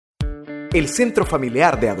El Centro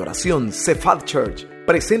Familiar de Adoración Cephal Church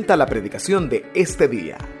presenta la predicación de este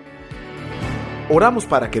día. Oramos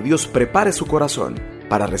para que Dios prepare su corazón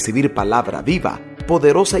para recibir palabra viva,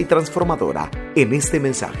 poderosa y transformadora en este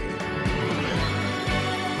mensaje.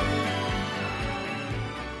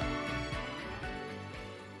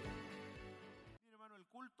 Hermano, el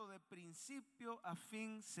culto de principio a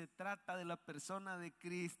fin se trata de la persona de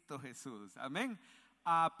Cristo Jesús. Amén.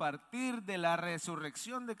 A partir de la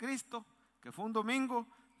resurrección de Cristo, que fue un domingo,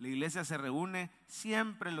 la iglesia se reúne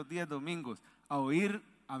siempre los días domingos a oír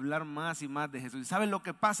hablar más y más de Jesús. ¿Y saben lo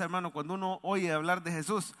que pasa, hermano, cuando uno oye hablar de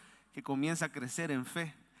Jesús? Que comienza a crecer en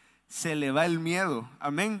fe. Se le va el miedo.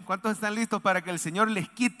 Amén. ¿Cuántos están listos para que el Señor les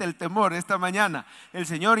quite el temor esta mañana? El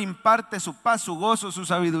Señor imparte su paz, su gozo, su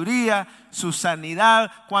sabiduría, su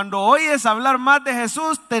sanidad. Cuando oyes hablar más de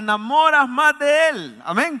Jesús, te enamoras más de Él.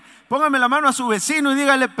 Amén. Póngame la mano a su vecino y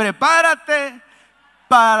dígale: prepárate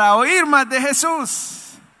para oír más de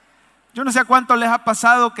Jesús. Yo no sé a cuánto les ha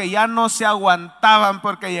pasado que ya no se aguantaban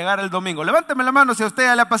porque llegara el domingo. Levánteme la mano si a usted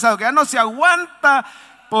ya le ha pasado que ya no se aguanta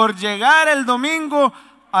por llegar el domingo.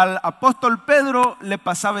 Al apóstol Pedro le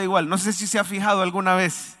pasaba igual. No sé si se ha fijado alguna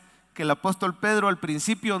vez que el apóstol Pedro al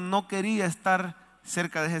principio no quería estar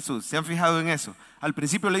cerca de Jesús. ¿Se han fijado en eso? Al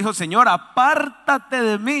principio le dijo: Señor, apártate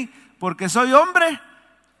de mí porque soy hombre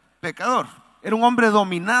pecador. Era un hombre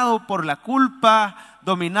dominado por la culpa,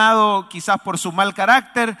 dominado quizás por su mal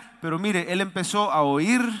carácter, pero mire, él empezó a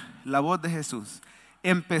oír la voz de Jesús,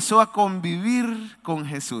 empezó a convivir con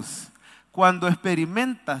Jesús. Cuando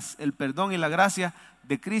experimentas el perdón y la gracia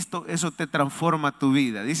de Cristo, eso te transforma tu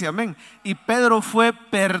vida. Dice amén. Y Pedro fue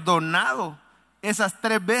perdonado esas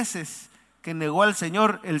 3 veces que negó al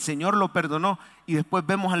Señor. El Señor lo perdonó. Y después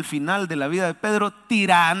vemos al final de la vida de Pedro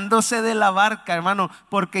tirándose de la barca, hermano,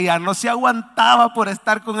 porque ya no se aguantaba por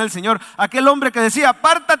estar con el Señor. Aquel hombre que decía: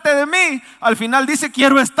 apártate de mí, al final dice: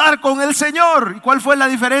 quiero estar con el Señor. ¿Y cuál fue la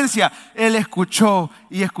diferencia? Él escuchó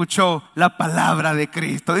y escuchó la palabra de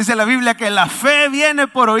Cristo. Dice la Biblia que la fe viene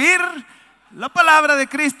por oír la palabra de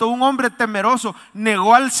Cristo. Un hombre temeroso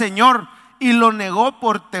negó al Señor y lo negó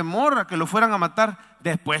por temor a que lo fueran a matar.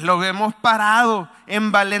 Después lo vemos parado,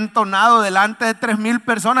 envalentonado delante de 3,000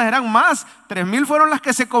 personas. Eran más, 3,000 fueron las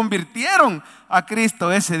que se convirtieron a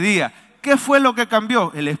Cristo ese día. ¿Qué fue lo que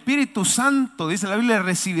cambió? El Espíritu Santo. Dice la Biblia: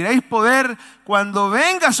 recibiréis poder cuando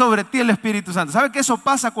venga sobre ti el Espíritu Santo. ¿Sabe que eso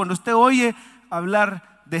pasa cuando usted oye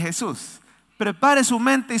hablar de Jesús? Prepare su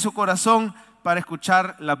mente y su corazón para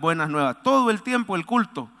escuchar las buenas nuevas. Todo el tiempo el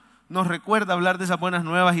culto nos recuerda hablar de esas buenas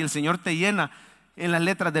nuevas, y el Señor te llena en las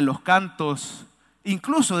letras de los cantos,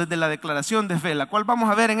 incluso desde la declaración de fe, la cual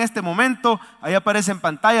vamos a ver en este momento. Ahí aparece en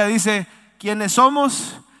pantalla, dice: ¿quiénes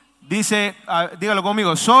somos? Dice, dígalo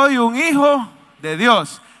conmigo: soy un hijo de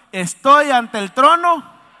Dios, estoy ante el trono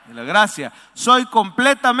de la gracia, soy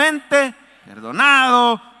completamente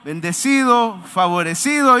perdonado, bendecido,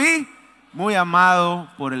 favorecido y muy amado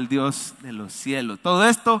por el Dios de los cielos. Todo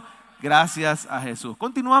esto gracias a Jesús.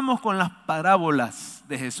 Continuamos con las parábolas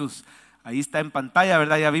de Jesús. Ahí está en pantalla,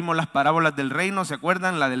 ¿verdad? Ya vimos las parábolas del reino, ¿se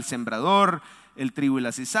acuerdan? La del sembrador, el trigo y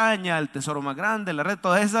la cizaña, el tesoro más grande, la red.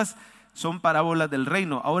 Todas esas son parábolas del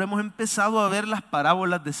reino. Ahora hemos empezado a ver las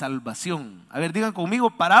parábolas de salvación. A ver, digan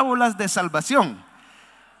conmigo: parábolas de salvación.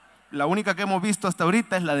 La única que hemos visto hasta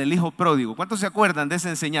ahorita es la del hijo pródigo. ¿Cuántos se acuerdan de esa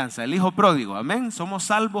enseñanza? El hijo pródigo, amén. Somos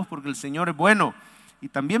salvos porque el Señor es bueno. Y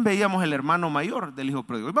también veíamos el hermano mayor del hijo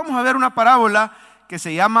pródigo. Hoy vamos a ver una parábola que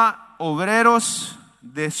se llama obreros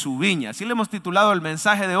de su viña. Así le hemos titulado el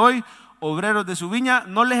mensaje de hoy: obreros de su viña.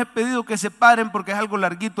 No les he pedido que se paren porque es algo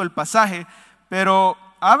larguito el pasaje, pero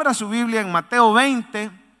abra su Biblia en Mateo 20.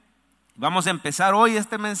 Vamos a empezar hoy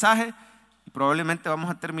este mensaje y probablemente vamos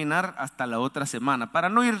a terminar hasta la otra semana para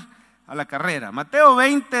no ir a la carrera. Mateo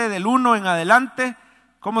 20 del 1 en adelante.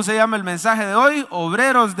 ¿Cómo se llama el mensaje de hoy?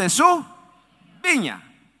 Obreros de su viña.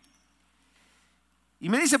 Y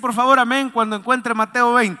me dice por favor amén cuando encuentre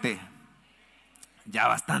Mateo 20. Ya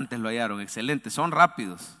bastantes lo hallaron, excelente, son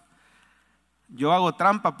rápidos. Yo hago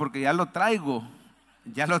trampa porque ya lo traigo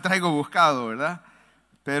buscado, ¿verdad?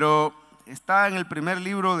 Pero está en el primer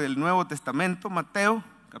libro del Nuevo Testamento, Mateo,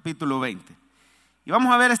 capítulo 20. Y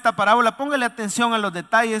vamos a ver esta parábola. Póngale atención a los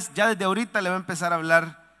detalles, ya desde ahorita le va a empezar a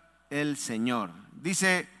hablar el Señor.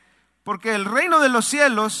 Dice: porque el reino de los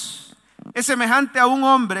cielos es semejante a un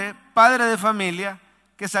hombre, padre de familia,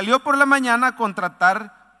 que salió por la mañana a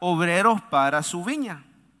contratar obreros para su viña.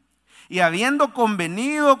 Y habiendo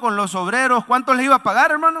convenido con los obreros, ¿cuánto les iba a pagar,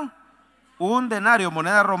 hermano? 1 denario,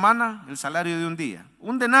 moneda romana, el salario de un día.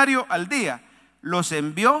 1 denario al día. Los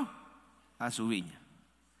envió a su viña.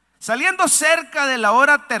 Saliendo cerca de la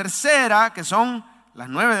hora tercera, que son las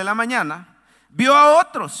 9 de la mañana, vio a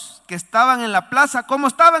otros que estaban en la plaza. ¿Cómo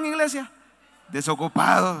estaban, iglesia?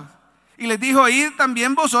 Desocupados. Y les dijo: id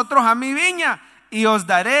también vosotros a mi viña y os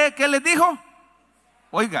daré. ¿Qué les dijo?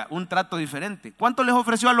 Oiga, un trato diferente. ¿Cuánto les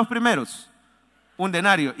ofreció a los primeros? Un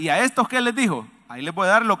denario. ¿Y a estos qué les dijo? Ahí les voy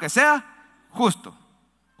a dar lo que sea justo.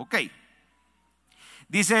 Ok.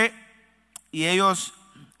 Dice: y ellos,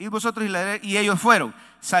 y vosotros, y ellos fueron.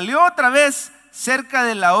 Salió otra vez cerca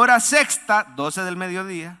de la hora sexta, 12 del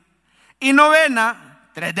mediodía, y novena,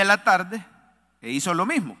 3 de la tarde, e hizo lo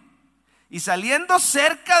mismo. Y saliendo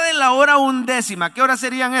cerca de la hora 11, ¿qué hora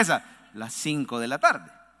serían esas? Las 5 de la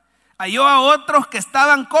tarde. Halló a otros que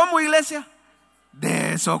estaban, ¿cómo, iglesia?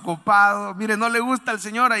 Desocupados. Mire, no le gusta al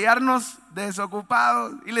Señor hallarnos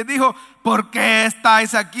desocupados. Y les dijo: ¿por qué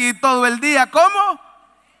estáis aquí todo el día? ¿Cómo?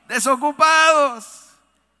 Desocupados.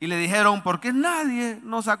 Y le dijeron: porque nadie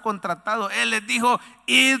nos ha contratado. Él les dijo: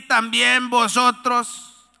 id también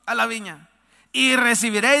vosotros a la viña y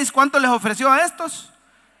recibiréis. ¿Cuánto les ofreció a estos?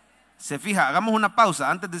 Se fija, hagamos una pausa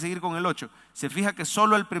antes de seguir con el 8. Se fija que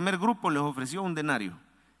solo al primer grupo les ofreció un denario.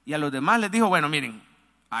 Y a los demás les dijo: bueno, miren,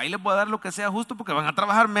 ahí les voy a dar lo que sea justo porque van a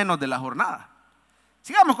trabajar menos de la jornada.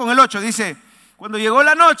 Sigamos con el 8. Dice: cuando llegó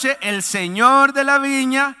la noche, el señor de la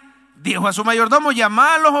viña dijo a su mayordomo: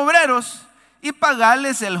 llama a los obreros y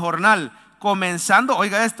pagarles el jornal, comenzando,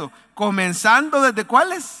 oiga esto, comenzando desde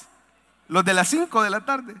 ¿cuáles? Los de las 5 de la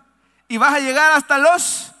tarde. Y vas a llegar hasta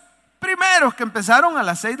los primeros que empezaron a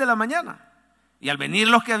las 6 de la mañana. Y al venir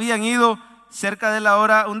los que habían ido cerca de la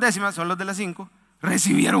hora 11, son los de las 5,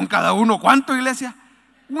 recibieron cada uno, ¿cuánto, iglesia?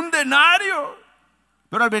 Un denario.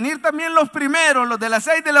 Pero al venir también los primeros, los de las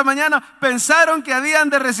 6 de la mañana, pensaron que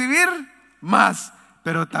habían de recibir más,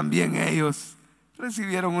 pero también ellos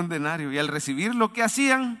recibieron un denario. Y al recibir lo que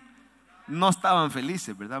hacían, no estaban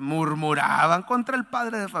felices, ¿verdad? Murmuraban contra el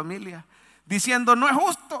padre de familia, diciendo: no es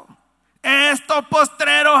justo, estos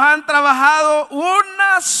postreros han trabajado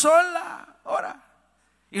una sola hora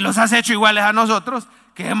y los has hecho iguales a nosotros,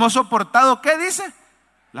 que hemos soportado, ¿qué dice?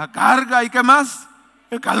 La carga y ¿qué más?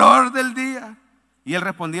 El calor del día. Y él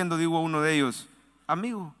respondiendo dijo a uno de ellos: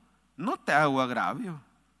 amigo, no te hago agravio,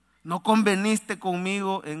 no conveniste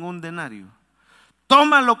conmigo en un denario.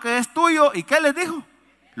 Toma lo que es tuyo. ¿Y qué les dijo?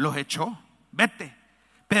 Los echó, vete.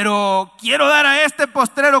 Pero quiero dar a este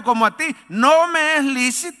postrero como a ti. ¿No me es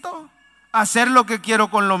lícito hacer lo que quiero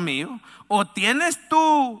con lo mío? ¿O tienes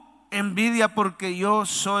tú envidia porque yo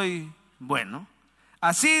soy bueno?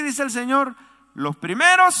 Así dice el Señor: los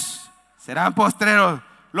primeros serán postreros,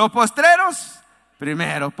 los postreros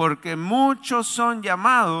primeros, porque muchos son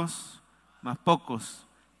llamados, mas pocos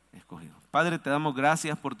escogidos. Padre, te damos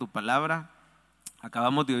gracias por tu palabra.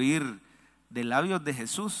 Acabamos de oír de labios de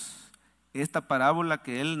Jesús esta parábola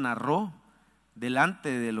que él narró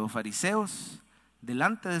delante de los fariseos,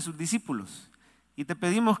 delante de sus discípulos. Y te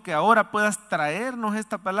pedimos que ahora puedas traernos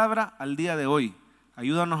esta palabra al día de hoy.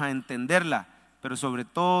 Ayúdanos a entenderla, pero sobre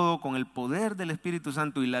todo con el poder del Espíritu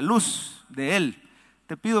Santo y la luz de Él.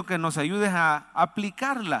 Te pido que nos ayudes a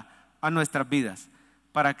aplicarla a nuestras vidas,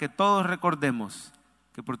 para que todos recordemos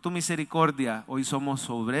que por tu misericordia hoy somos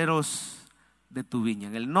obreros de tu viña.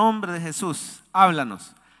 En el nombre de Jesús,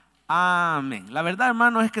 háblanos. Amén. La verdad,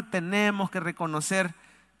 hermano, es que tenemos que reconocer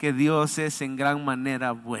que Dios es en gran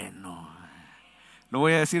manera bueno. Lo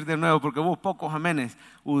voy a decir de nuevo porque hubo pocos amenes.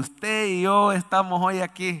 Usted y yo estamos hoy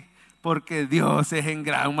aquí porque Dios es en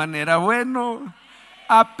gran manera bueno.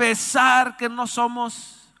 A pesar que no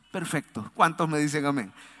somos perfectos. ¿Cuántos me dicen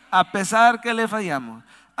amén? A pesar que le fallamos.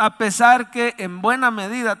 A pesar que en buena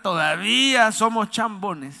medida todavía somos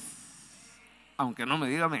chambones. Aunque no me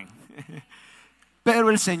diga amén. Pero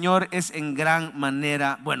el Señor es en gran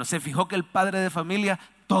manera bueno. Se fijó que el padre de familia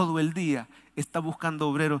todo el día está buscando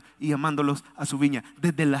obreros y llamándolos a su viña.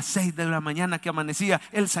 Desde las 6 de la mañana que amanecía,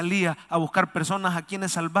 él salía a buscar personas a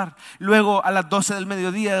quienes salvar. Luego a las 12 del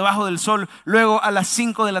mediodía debajo del sol. Luego a las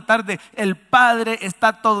 5 de la tarde. El Padre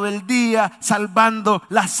está todo el día salvando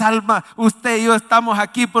las almas. Usted y yo estamos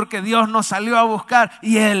aquí porque Dios nos salió a buscar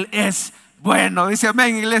y Él es bueno. Dice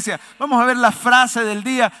amén, iglesia. Vamos a ver la frase del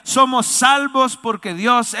día. Somos salvos porque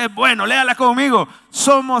Dios es bueno. Léala conmigo.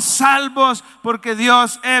 Somos salvos porque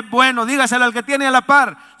Dios es bueno. Dígaselo al que tiene a la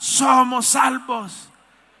par. Somos salvos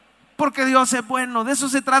porque Dios es bueno. De eso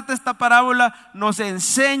se trata esta parábola. Nos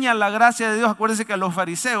enseña la gracia de Dios. Acuérdense que a los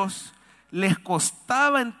fariseos les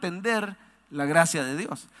costaba entender la gracia de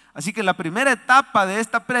Dios. Así que la primera etapa de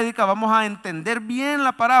esta prédica vamos a entender bien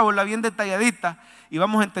la parábola, bien detalladita. Y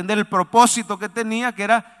vamos a entender el propósito que tenía, que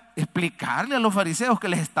era explicarle a los fariseos que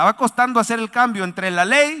les estaba costando hacer el cambio entre la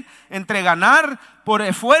ley, entre ganar por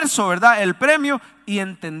esfuerzo, ¿verdad?, el premio, y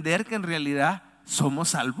entender que en realidad somos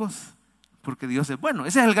salvos porque Dios es bueno.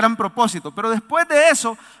 Ese es el gran propósito. Pero después de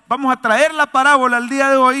eso vamos a traer la parábola al día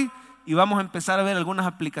de hoy y vamos a empezar a ver algunas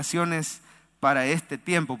aplicaciones para este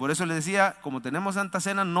tiempo. Por eso les decía, como tenemos Santa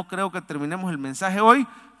Cena, no creo que terminemos el mensaje hoy.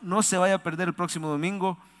 No se vaya a perder el próximo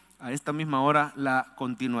domingo a esta misma hora la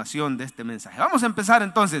continuación de este mensaje. Vamos a empezar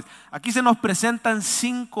entonces. Aquí se nos presentan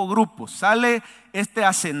 5 grupos. Sale este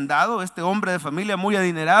hacendado, este hombre de familia muy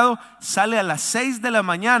adinerado, sale a las 6 de la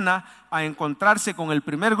mañana a encontrarse con el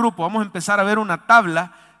primer grupo. Vamos a empezar a ver una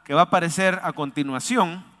tabla que va a aparecer a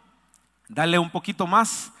continuación. Dale un poquito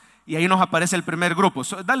más y ahí nos aparece el primer grupo.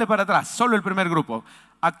 Dale para atrás, solo el primer grupo.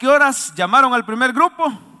 ¿A qué horas llamaron al primer grupo?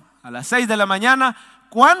 A las 6 de la mañana.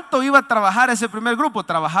 ¿Cuánto iba a trabajar ese primer grupo?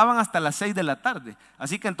 Trabajaban hasta las 6 de la tarde.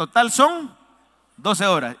 Así que en total son 12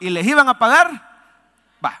 horas. ¿Y les iban a pagar?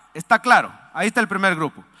 Está claro. Ahí está el primer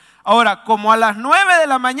grupo. Ahora, como a las 9 de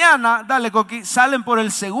la mañana, dale Coqui, salen por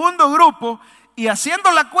el segundo grupo y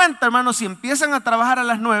haciendo la cuenta, hermanos, si empiezan a trabajar a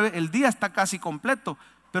las 9, el día está casi completo,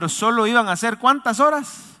 pero solo iban a hacer ¿cuántas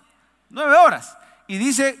horas? 9 horas. Y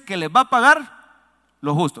dice que les va a pagar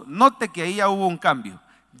lo justo. Note que ahí ya hubo un cambio.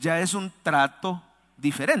 Ya es un trato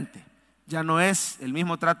diferente. Ya no es el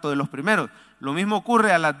mismo trato de los primeros. Lo mismo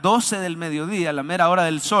ocurre a las 12 del mediodía, a la mera hora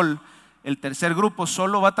del sol. El tercer grupo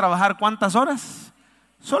solo va a trabajar ¿cuántas horas?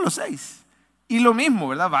 Solo 6. Y lo mismo,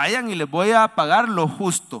 ¿verdad? Vayan y les voy a pagar lo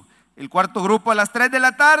justo. El cuarto grupo a las 3 de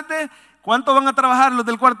la tarde, ¿cuánto van a trabajar los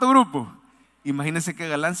del cuarto grupo? Imagínense qué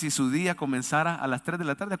galán si su día comenzara a las 3 de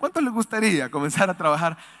la tarde. ¿Cuánto les gustaría comenzar a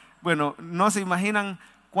trabajar? Bueno, no se imaginan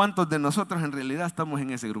cuántos de nosotros en realidad estamos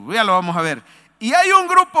en ese grupo. Ya lo vamos a ver. Y hay un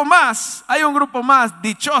grupo más,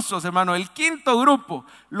 dichosos hermano, el quinto grupo.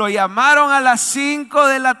 Lo llamaron a las 5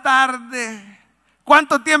 de la tarde.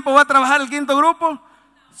 ¿Cuánto tiempo va a trabajar el quinto grupo?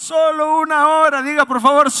 Solo 1 hora, diga por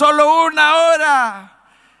favor, solo 1 hora.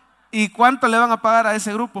 ¿Y cuánto le van a pagar a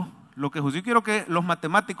ese grupo? Lo que yo quiero que los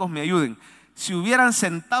matemáticos me ayuden. Si hubieran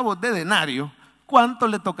centavos de denario, ¿cuánto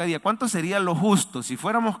le tocaría? ¿Cuánto sería lo justo si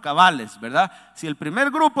fuéramos cabales, verdad? Si el primer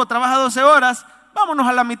grupo trabaja 12 horas, vámonos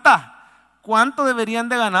a la mitad. ¿Cuánto deberían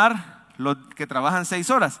de ganar los que trabajan 6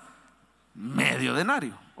 horas? Medio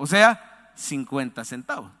denario, o sea, 50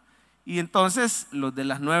 centavos. Y entonces los de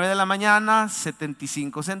las 9 de la mañana,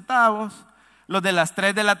 75 centavos. Los de las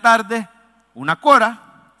 3 de la tarde, 1 cora.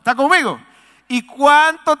 ¿Está conmigo? ¿Y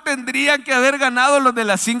cuánto tendrían que haber ganado los de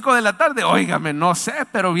las 5 de la tarde? Óigame, no sé,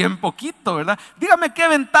 pero bien poquito, ¿verdad? Dígame qué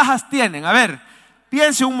ventajas tienen. A ver,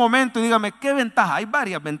 piense un momento y dígame qué ventaja. Hay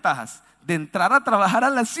varias ventajas de entrar a trabajar a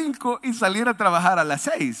las 5 y salir a trabajar a las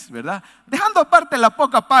 6, ¿verdad? Dejando aparte la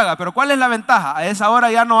poca paga, pero ¿cuál es la ventaja? A esa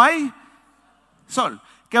hora ya no hay sol.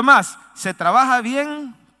 ¿Qué más? Se trabaja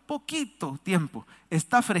bien poquito tiempo.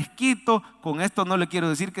 Está fresquito. Con esto no le quiero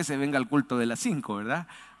decir que se venga al culto de las 5, ¿verdad?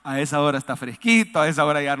 A esa hora está fresquito, a esa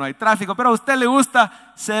hora ya no hay tráfico, pero a usted le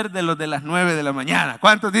gusta ser de los de las 9 de la mañana.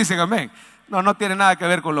 ¿Cuántos dicen amén? No tiene nada que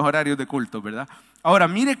ver con los horarios de culto, ¿verdad? Ahora,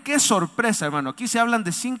 mire qué sorpresa, hermano. Aquí se hablan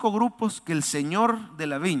de 5 grupos que el Señor de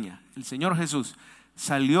la viña, el Señor Jesús,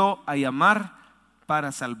 salió a llamar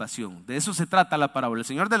para salvación. De eso se trata la parábola. El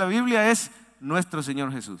Señor de la Biblia es nuestro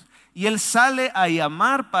Señor Jesús. Y Él sale a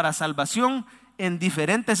llamar para salvación en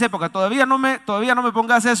diferentes épocas. Todavía no me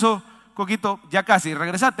pongas eso, Coquito, ya casi.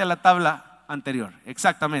 Regresate a la tabla anterior.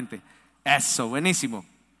 Exactamente. Eso, buenísimo.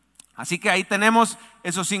 Así que ahí tenemos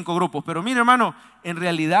esos 5 grupos. Pero mire, hermano, en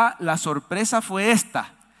realidad la sorpresa fue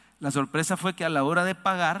esta. La sorpresa fue que a la hora de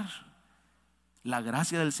pagar, la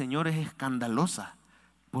gracia del Señor es escandalosa.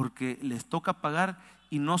 Porque les toca pagar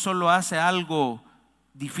y no solo hace algo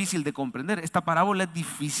difícil de comprender. Esta parábola es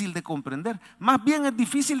difícil de comprender. Más bien es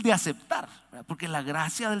difícil de aceptar. Porque la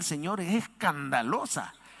gracia del Señor es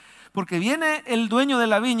escandalosa. Porque viene el dueño de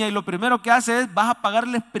la viña y lo primero que hace es: vas a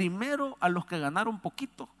pagarles primero a los que ganaron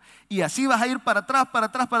poquito. Y así vas a ir para atrás,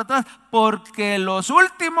 porque los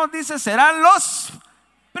últimos, dice, serán los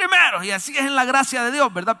primeros. Y así es en la gracia de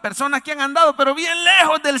Dios, ¿verdad? Personas que han andado pero bien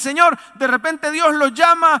lejos del Señor, de repente Dios los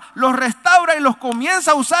llama, los restaura y los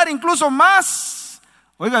comienza a usar incluso más.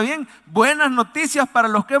 Oiga bien, buenas noticias para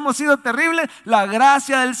los que hemos sido terribles. La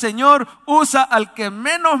gracia del Señor usa al que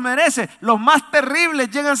menos merece. Los más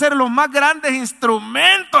terribles llegan a ser los más grandes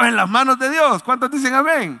instrumentos en las manos de Dios. ¿Cuántos dicen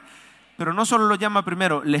amén? Pero no solo los llama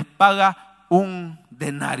primero, les paga un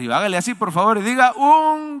denario. Hágale así por favor y diga: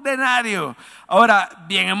 un denario. Ahora,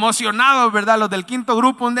 bien emocionados, ¿verdad? Los del quinto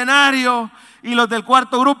grupo un denario y los del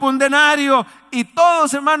cuarto grupo un denario y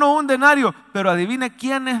todos, hermanos, un denario. Pero adivine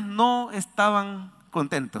quiénes no estaban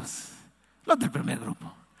contentos. Los del primer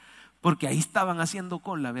grupo, porque ahí estaban haciendo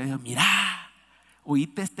cola. Mirá,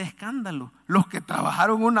 oíste este escándalo. Los que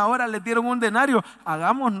trabajaron 1 hora les dieron un denario.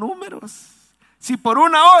 Hagamos números. Si por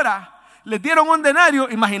 1 hora les dieron un denario,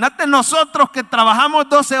 imagínate nosotros que trabajamos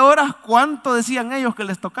 12 horas, ¿cuánto decían ellos que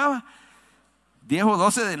les tocaba? 10 o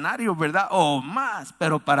 12 denarios, ¿verdad? O más.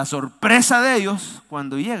 Pero para sorpresa de ellos,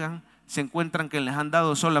 cuando llegan, se encuentran que les han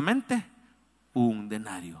dado solamente un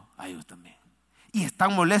denario a ellos también. Y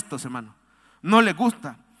están molestos, hermano. No les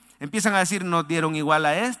gusta. Empiezan a decir, nos dieron igual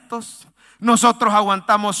a estos. Nosotros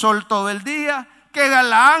aguantamos sol todo el día. ¡Qué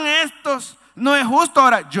galán estos! No es justo.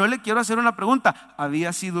 Ahora, yo le quiero hacer una pregunta.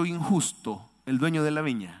 ¿Había sido injusto el dueño de la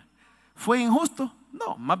viña? ¿Fue injusto?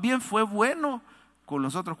 No, más bien fue bueno con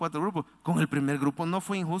los otros 4 grupos. Con el primer grupo no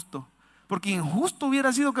fue injusto. Porque injusto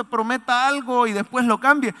hubiera sido que prometa algo y después lo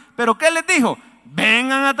cambie. ¿Pero qué les dijo?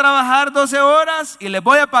 Vengan a trabajar 12 horas y les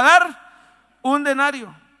voy a pagar un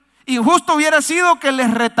denario. Injusto hubiera sido que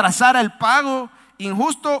les retrasara el pago.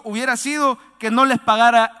 Injusto hubiera sido que no les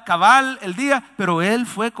pagara cabal el día, pero él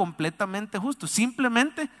fue completamente justo.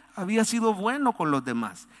 Simplemente había sido bueno con los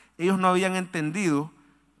demás. Ellos no habían entendido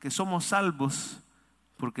que somos salvos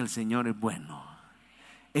porque el Señor es bueno.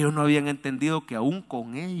 Ellos no habían entendido que aún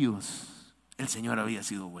con ellos el Señor había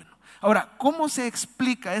sido bueno. Ahora, ¿cómo se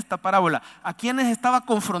explica esta parábola? ¿A quiénes estaba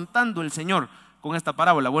confrontando el Señor con esta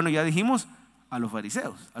parábola? Bueno, ya dijimos a los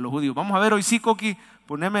fariseos, a los judíos. Vamos a ver hoy sí, Coqui,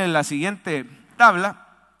 poneme la siguiente tabla.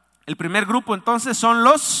 El primer grupo entonces son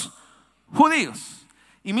los judíos.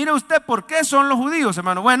 Y mire usted, ¿por qué son los judíos,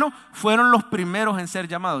 hermano? Bueno, fueron los primeros en ser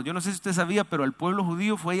llamados. Yo no sé si usted sabía, pero el pueblo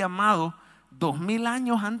judío fue llamado 2000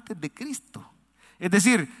 años antes de Cristo. Es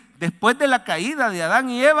decir, después de la caída de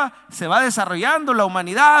Adán y Eva, se va desarrollando la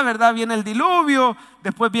humanidad, ¿verdad? Viene el diluvio,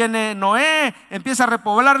 después viene Noé, empieza a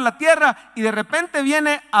repoblar la tierra y de repente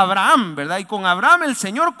viene Abraham, ¿verdad? Y con Abraham el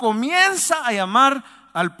Señor comienza a llamar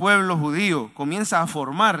al pueblo judío, comienza a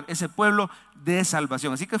formar ese pueblo de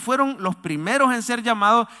salvación. Así que fueron los primeros en ser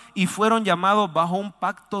llamados y fueron llamados bajo un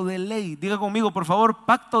pacto de ley. Diga conmigo, por favor,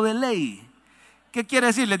 pacto de ley. ¿Qué quiere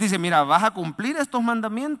decir? Les dice, mira, vas a cumplir estos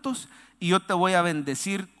mandamientos y yo te voy a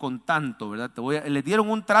bendecir con tanto, ¿verdad? Les dieron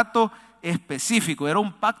un trato específico, era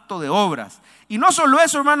un pacto de obras. Y no solo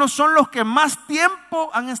eso, hermanos, son los que más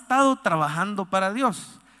tiempo han estado trabajando para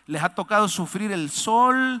Dios. Les ha tocado sufrir el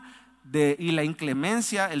sol y la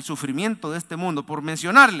inclemencia, el sufrimiento de este mundo. Por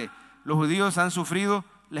mencionarle, los judíos han sufrido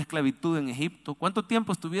la esclavitud en Egipto. ¿Cuánto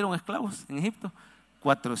tiempo estuvieron esclavos en Egipto?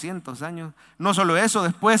 400 años. No solo eso,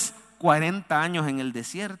 después 40 años en el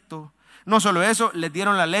desierto. No solo eso, les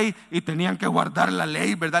dieron la ley y tenían que guardar la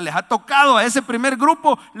ley, ¿verdad? Les ha tocado a ese primer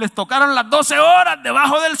grupo, les tocaron las 12 horas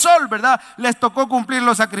debajo del sol, ¿verdad? Les tocó cumplir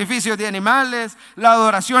los sacrificios de animales, la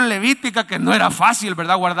adoración levítica, que no era fácil,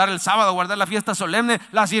 ¿verdad? Guardar el sábado, guardar la fiesta solemne,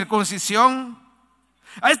 la circuncisión.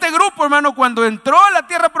 A este grupo, hermano, cuando entró a la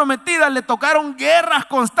tierra prometida, le tocaron guerras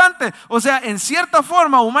constantes. O sea, en cierta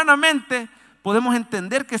forma, humanamente, podemos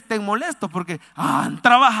entender que estén molestos porque han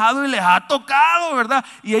trabajado y les ha tocado, ¿verdad?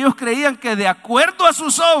 Y ellos creían que de acuerdo a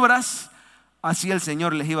sus obras, así el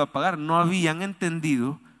Señor les iba a pagar. No habían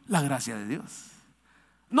entendido la gracia de Dios.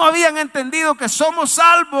 No habían entendido que somos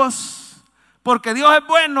salvos porque Dios es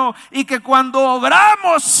bueno y que cuando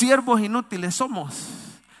obramos, siervos inútiles somos.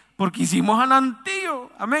 Porque hicimos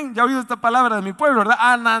anantío, amén. Ya he oído esta palabra de mi pueblo, ¿verdad?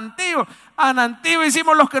 Anantío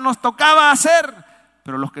hicimos lo que nos tocaba hacer.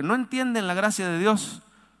 Pero los que no entienden la gracia de Dios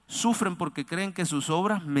sufren porque creen que sus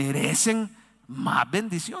obras merecen más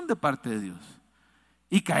bendición de parte de Dios.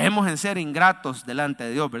 Y caemos en ser ingratos delante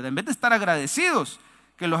de Dios, ¿verdad? En vez de estar agradecidos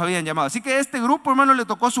que los habían llamado. Así que a este grupo, hermano, le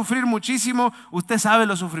tocó sufrir muchísimo. Usted sabe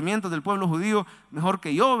los sufrimientos del pueblo judío mejor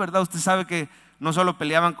que yo, ¿verdad? Usted sabe que no solo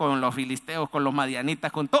peleaban con los filisteos, con los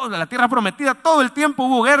madianitas, con toda la tierra prometida. Todo el tiempo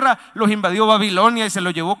hubo guerra. Los invadió Babilonia y se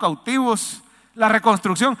los llevó cautivos. La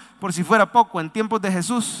reconstrucción, por si fuera poco, en tiempos de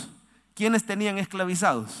Jesús, ¿quiénes tenían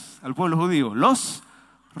esclavizados al pueblo judío? Los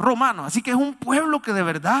romanos. Así que es un pueblo que de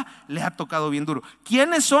verdad les ha tocado bien duro.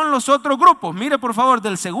 ¿Quiénes son los otros grupos? Mire, por favor,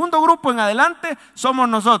 del segundo grupo en adelante somos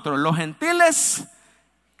nosotros, los gentiles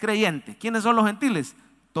creyentes. ¿Quiénes son los gentiles?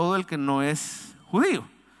 Todo el que no es judío.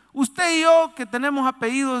 Usted y yo que tenemos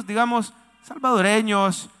apellidos, digamos,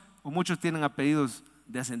 salvadoreños, o muchos tienen apellidos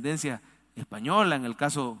de ascendencia española, en el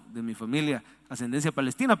caso de mi familia, ascendencia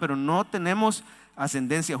palestina, pero no tenemos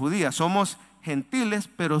ascendencia judía. Somos gentiles,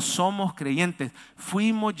 pero somos creyentes.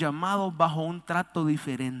 Fuimos llamados bajo un trato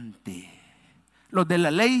diferente. Los de la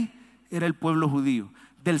ley era el pueblo judío.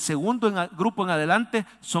 Del segundo grupo en adelante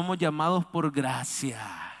somos llamados por gracia.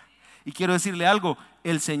 Y quiero decirle algo,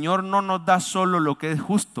 el Señor no nos da solo lo que es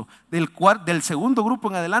justo. Del segundo grupo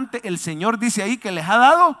en adelante, el Señor dice ahí que les ha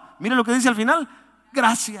dado, mire lo que dice al final,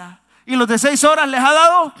 gracia. Y los de 6 horas les ha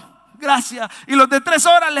dado gracia. Y los de 3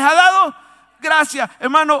 horas les ha dado gracia.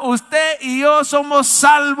 Hermano, usted y yo somos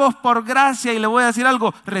salvos por gracia. Y le voy a decir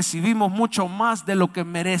algo, recibimos mucho más de lo que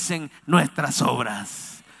merecen nuestras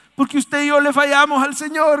obras. Porque usted y yo le fallamos al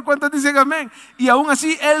Señor. ¿Cuántos dicen amén? Y aún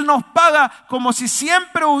así Él nos paga como si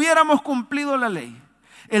siempre hubiéramos cumplido la ley.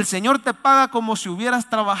 El Señor te paga como si hubieras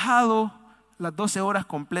trabajado las 12 horas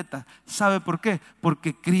completas. ¿Sabe por qué?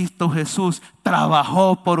 Porque Cristo Jesús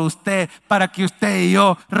trabajó por usted para que usted y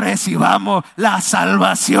yo recibamos la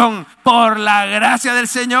salvación por la gracia del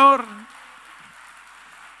Señor.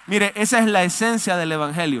 Mire, esa es la esencia del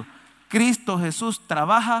Evangelio. Cristo Jesús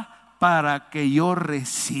trabaja para que yo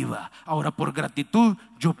reciba. Ahora, por gratitud,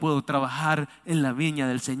 yo puedo trabajar en la viña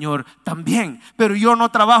del Señor también. Pero yo no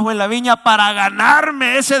trabajo en la viña para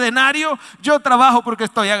ganarme ese denario. Yo trabajo porque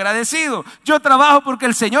estoy agradecido. Yo trabajo porque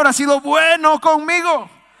el Señor ha sido bueno conmigo.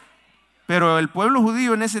 Pero el pueblo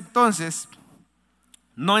judío en ese entonces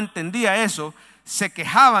no entendía eso. Se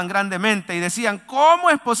quejaban grandemente y decían, ¿cómo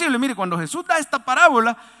es posible? Mire, cuando Jesús da esta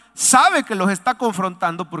parábola, sabe que los está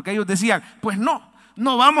confrontando, porque ellos decían, pues no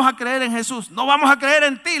vamos a creer en Jesús, no vamos a creer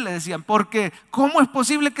en ti, le decían, porque ¿cómo es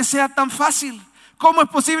posible que sea tan fácil? ¿Cómo es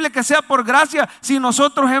posible que sea por gracia si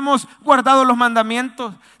nosotros hemos guardado los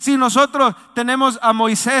mandamientos? Si nosotros tenemos a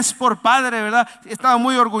Moisés por padre, ¿verdad? Estaban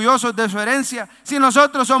muy orgullosos de su herencia. Si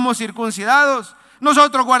nosotros somos circuncidados,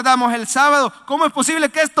 nosotros guardamos el sábado. ¿Cómo es posible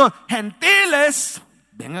que estos gentiles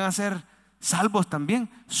vengan a ser salvos también?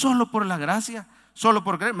 Solo por la gracia, solo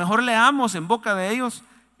por creer. Mejor leamos en boca de ellos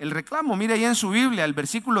el reclamo. Mire ahí en su Biblia, el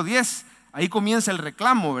versículo 10, ahí comienza el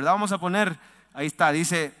reclamo, ¿verdad? Vamos a poner, ahí está,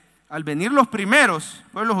 dice, al venir los primeros,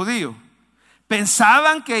 pueblo judío,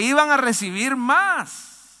 pensaban que iban a recibir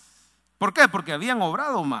más. ¿Por qué? Porque habían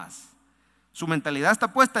obrado más. Su mentalidad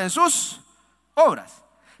está puesta en sus obras.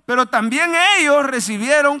 Pero también ellos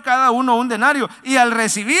recibieron cada uno un denario. Y al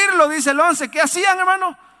recibirlo, dice el 11, ¿qué hacían,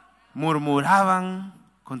 hermano? Murmuraban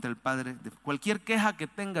contra el Padre. Cualquier queja que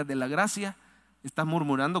tengas de la gracia, estás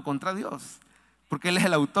murmurando contra Dios, porque Él es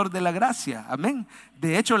el autor de la gracia. Amén.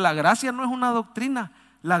 De hecho, la gracia no es una doctrina,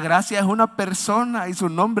 la gracia es una persona y su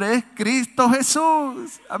nombre es Cristo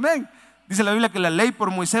Jesús. Amén. Dice la Biblia que la ley por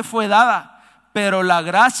Moisés fue dada, pero la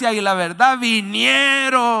gracia y la verdad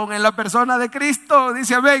vinieron en la persona de Cristo.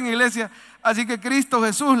 Dice amén, iglesia. Así que Cristo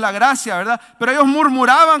Jesús, la gracia, ¿verdad? Pero ellos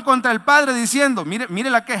murmuraban contra el Padre diciendo, mire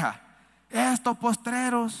la queja, estos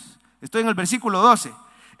postreros, estoy en el versículo 12,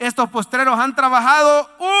 estos postreros han trabajado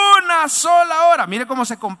una sola hora. Mire cómo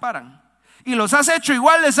se comparan. Y los has hecho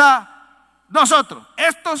iguales a nosotros.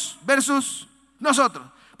 Estos versus nosotros.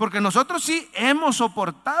 Porque nosotros sí hemos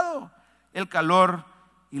soportado el calor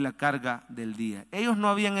y la carga del día. Ellos no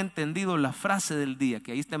habían entendido la frase del día,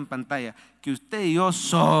 que ahí está en pantalla, que usted y yo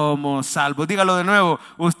somos salvos. Dígalo de nuevo,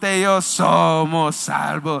 usted y yo somos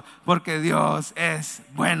salvos, porque Dios es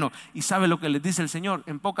bueno. ¿Y sabe lo que les dice el Señor?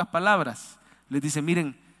 En pocas palabras, les dice,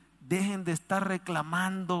 miren, dejen de estar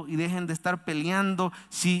reclamando y dejen de estar peleando.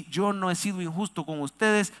 Si yo no he sido injusto con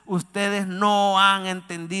ustedes, ustedes no han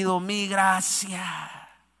entendido mi gracia.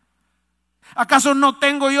 ¿Acaso no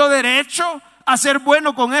tengo yo derecho a ser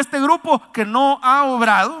bueno con este grupo que no ha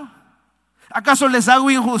obrado? ¿Acaso les hago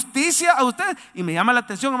injusticia a ustedes? Y me llama la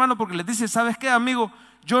atención, hermano, porque les dice, ¿sabes qué, amigo?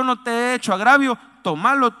 Yo no te he hecho agravio,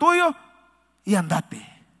 toma lo tuyo y andate.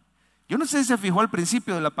 Yo no sé si se fijó al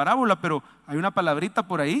principio de la parábola, pero hay una palabrita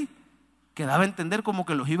por ahí que daba a entender como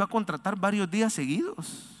que los iba a contratar varios días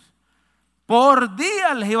seguidos. Por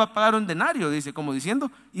día les iba a pagar un denario, dice, como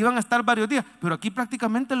diciendo, iban a estar varios días. Pero aquí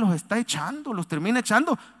prácticamente los está echando, los termina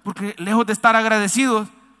echando, porque lejos de estar agradecidos,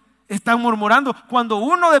 están murmurando. Cuando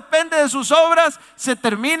uno depende de sus obras, se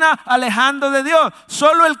termina alejando de Dios.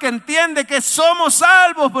 Solo el que entiende que somos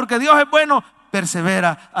salvos porque Dios es bueno,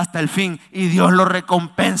 persevera hasta el fin y Dios lo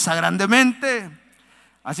recompensa grandemente.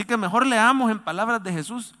 Así que mejor leamos en palabras de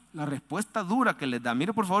Jesús la respuesta dura que les da.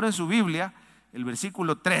 Mire por favor en su Biblia el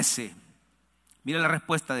versículo 13. Mire la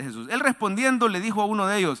respuesta de Jesús. Él respondiendo le dijo a uno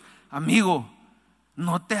de ellos, amigo,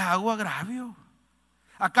 no te hago agravio.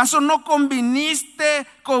 ¿Acaso no conviniste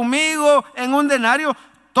conmigo en un denario?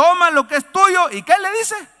 Toma lo que es tuyo. ¿Y qué le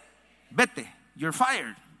dice? Vete, you're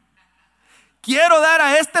fired. Quiero dar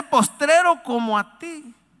a este postrero como a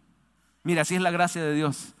ti. Mira, así es la gracia de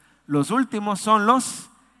Dios. Los últimos son los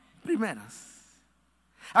primeros.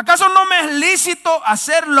 ¿Acaso no me es lícito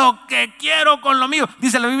hacer lo que quiero con lo mío?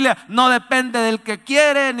 Dice la Biblia, no depende del que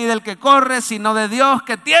quiere ni del que corre, sino de Dios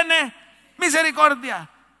que tiene misericordia.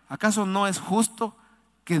 ¿Acaso no es justo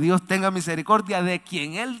que Dios tenga misericordia de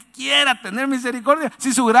quien Él quiera tener misericordia?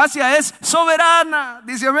 Si su gracia es soberana,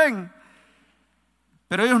 dice amén.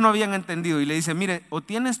 Pero ellos no habían entendido y le dice, mire, o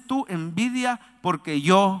tienes tú envidia porque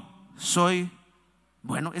yo soy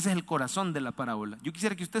Bueno, ese es el corazón de la parábola. Yo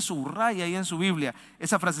quisiera que usted subraye ahí en su Biblia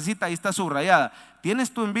esa frasecita, ahí está subrayada.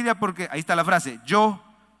 ¿Tienes tu envidia? Porque ahí está la frase: yo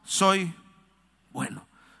soy bueno.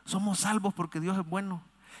 Somos salvos porque Dios es bueno.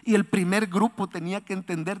 Y el primer grupo tenía que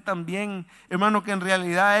entender también, hermano, que en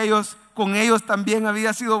realidad con ellos también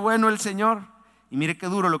había sido bueno el Señor. Y mire qué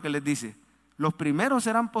duro lo que les dice: los primeros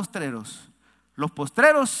serán postreros, los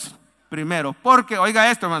postreros primeros. Porque, oiga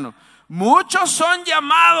esto, hermano, muchos son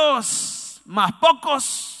llamados, mas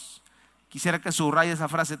pocos. Quisiera que subraye esa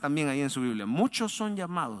frase también ahí en su Biblia: muchos son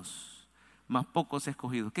llamados, mas pocos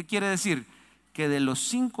escogidos. ¿Qué quiere decir? Que de los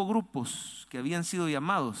 5 grupos que habían sido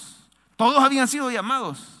llamados, todos habían sido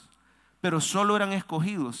llamados, pero solo eran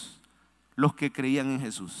escogidos los que creían en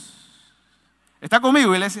Jesús. ¿Está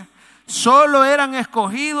conmigo, iglesia? Solo eran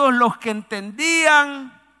escogidos los que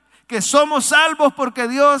entendían que somos salvos porque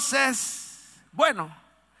Dios es bueno.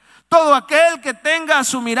 Todo aquel que tenga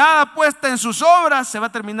su mirada puesta en sus obras se va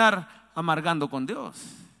a terminar amargando con Dios.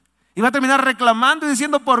 Y va a terminar reclamando y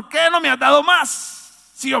diciendo: ¿por qué no me has dado más?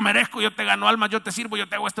 Si yo merezco, yo te gano alma, yo te sirvo, yo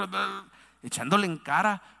te hago esto. Echándole en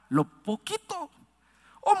cara lo poquito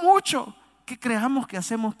o mucho que creamos que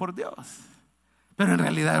hacemos por Dios. Pero en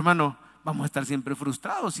realidad, hermano, vamos a estar siempre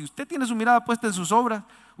frustrados. Si usted tiene su mirada puesta en sus obras,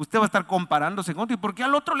 usted va a estar comparándose con otro. ¿Y por qué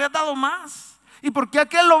al otro le has dado más? ¿Y por qué a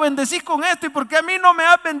aquel lo bendecís con esto? ¿Y por qué a mí no me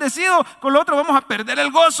has bendecido con lo otro? Vamos a perder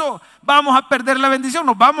el gozo, vamos a perder la bendición,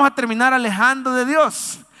 nos vamos a terminar alejando de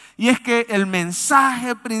Dios. Y es que el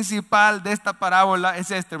mensaje principal de esta parábola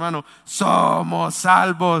es este, hermano: somos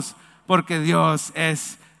salvos porque Dios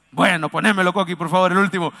es bueno. Ponémelo, Coqui, por favor, el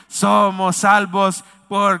último: somos salvos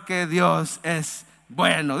porque Dios es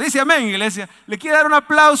bueno. Dice amén, iglesia. Le quiero dar un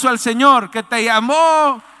aplauso al Señor que te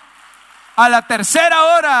llamó a la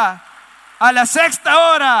 3ª hora, a la 6ª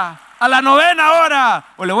hora, a la 9ª hora.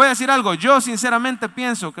 O le voy a decir algo: yo sinceramente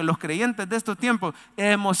pienso que los creyentes de estos tiempos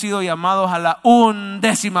hemos sido llamados a la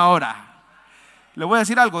 11ª hora. Le voy a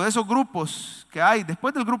decir algo: de esos grupos que hay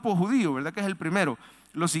después del grupo judío, ¿verdad? Que es el primero.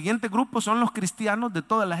 Los siguientes grupos son los cristianos de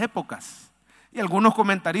todas las épocas. Y algunos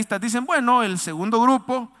comentaristas dicen: bueno, el segundo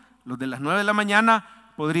grupo, los de las 9 de la mañana,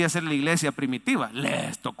 podría ser la iglesia primitiva.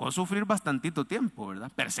 Les tocó sufrir bastantito tiempo,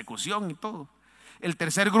 ¿verdad? Persecución y todo. El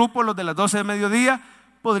tercer grupo, los de las 12 de mediodía,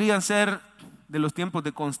 podrían ser de los tiempos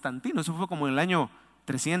de Constantino. Eso fue como en el año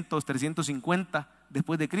 300, 350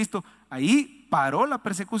 después de Cristo. Ahí paró la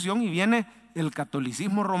persecución y viene el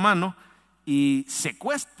catolicismo romano y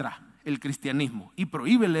secuestra el cristianismo y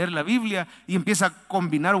prohíbe leer la Biblia y empieza a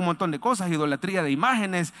combinar un montón de cosas, idolatría de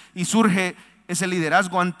imágenes, y surge ese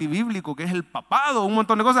liderazgo antibíblico que es el papado, un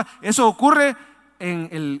montón de cosas. Eso ocurre en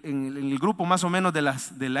el grupo más o menos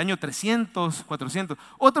del año 300, 400.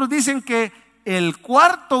 Otros dicen que el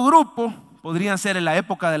cuarto grupo podrían ser en la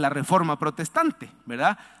época de la Reforma Protestante,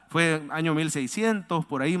 ¿verdad? Fue año 1600,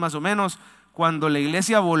 por ahí más o menos, cuando la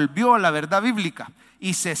iglesia volvió a la verdad bíblica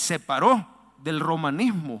y se separó del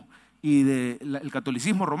romanismo y del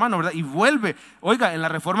catolicismo romano, ¿verdad? Y vuelve. Oiga, en la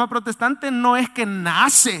Reforma Protestante no es que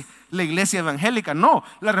nace la iglesia evangélica, no.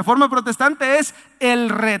 La Reforma Protestante es el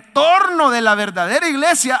retorno de la verdadera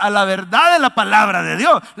iglesia a la verdad de la palabra de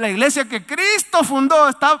Dios. La iglesia que Cristo fundó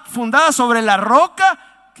está fundada sobre la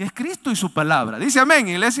roca que es Cristo y su palabra. Dice amén,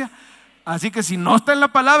 iglesia. Así que si no está en la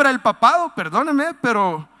palabra del papado, perdónenme,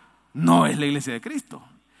 pero no es la iglesia de Cristo.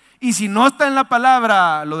 Y si no está en la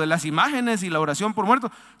palabra lo de las imágenes y la oración por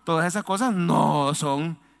muertos, todas esas cosas no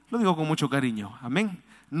son, lo digo con mucho cariño, amén,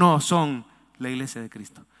 no son la iglesia de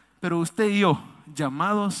Cristo. Pero usted y yo,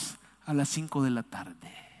 llamados a las 5 de la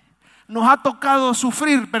tarde, nos ha tocado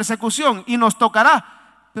sufrir persecución y nos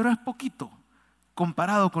tocará, pero es poquito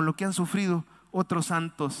comparado con lo que han sufrido otros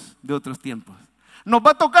santos de otros tiempos. Nos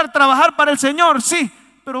va a tocar trabajar para el Señor, sí,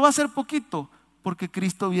 pero va a ser poquito, porque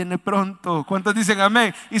Cristo viene pronto. ¿Cuántos dicen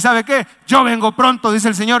amén? ¿Y sabe qué? Yo vengo pronto, dice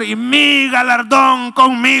el Señor, y mi galardón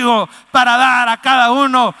conmigo para dar a cada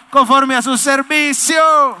uno conforme a su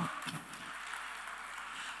servicio.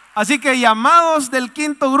 Así que, llamados del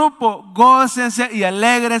quinto grupo, gócense y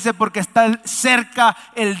alégrense porque está cerca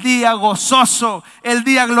el día gozoso, el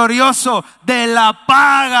día glorioso de la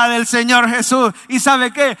paga del Señor Jesús. ¿Y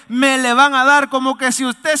sabe qué? Me le van a dar como que si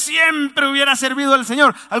usted siempre hubiera servido al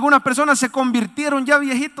Señor. Algunas personas se convirtieron ya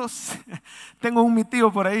viejitos. Tengo mi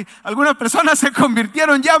tío por ahí. Algunas personas se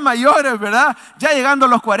convirtieron ya mayores, ¿verdad? Ya llegando a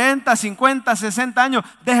los 40, 50, 60 años.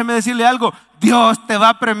 Déjeme decirle algo. Dios te va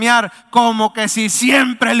a premiar como que si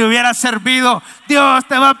siempre le hubiera servido. Dios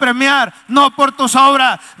te va a premiar no por tus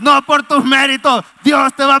obras, no por tus méritos.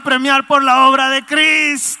 Dios te va a premiar por la obra de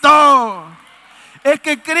Cristo. Es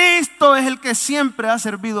que Cristo es el que siempre ha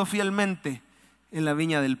servido fielmente en la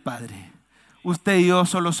viña del Padre. Usted y yo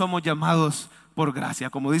solo somos llamados por gracia.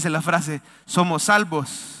 Como dice la frase, somos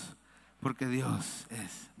salvos porque Dios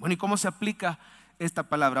es. Bueno, ¿y cómo se aplica esta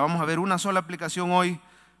palabra? Vamos a ver una sola aplicación hoy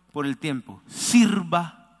por el tiempo.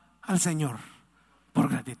 Sirva al Señor por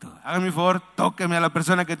gratitud. Hágame un favor, tóqueme a la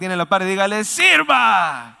persona que tiene la par y dígale,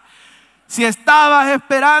 sirva. Si estabas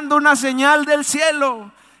esperando una señal del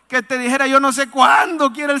cielo que te dijera, yo no sé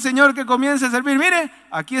cuándo quiere el Señor que comience a servir, mire,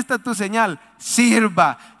 aquí está tu señal,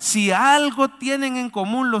 sirva. Si algo tienen en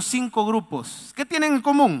común los 5 grupos, ¿qué tienen en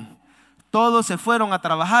común? Todos se fueron a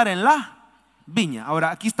trabajar en la viña.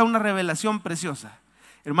 Ahora, aquí está una revelación preciosa.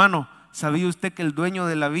 Hermano, ¿sabía usted que el dueño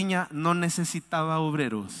de la viña no necesitaba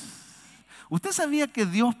obreros? ¿Usted sabía que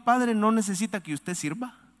Dios Padre no necesita que usted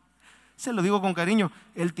sirva? Se lo digo con cariño,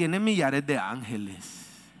 Él tiene millares de ángeles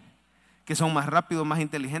que son más rápidos, más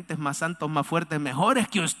inteligentes, más santos, más fuertes, mejores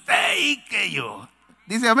que usted y que yo.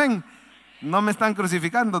 Dice amén. No me están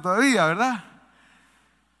crucificando todavía, ¿verdad?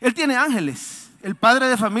 Él tiene ángeles. El padre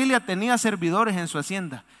de familia tenía servidores en su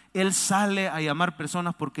hacienda. Él sale a llamar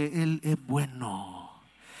personas porque Él es bueno.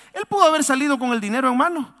 Él pudo haber salido con el dinero en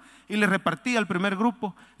mano y le repartía al primer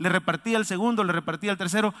grupo, le repartía al segundo, le repartía al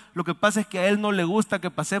tercero. Lo que pasa es que a Él no le gusta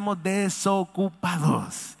que pasemos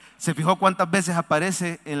desocupados. ¿Se fijó cuántas veces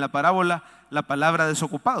aparece en la parábola la palabra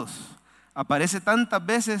desocupados? Aparece tantas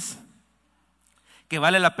veces que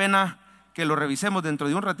vale la pena que lo revisemos dentro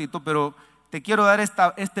de un ratito, pero te quiero dar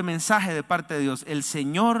este mensaje de parte de Dios. El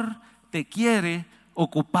Señor te quiere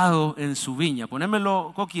ocupado en su viña.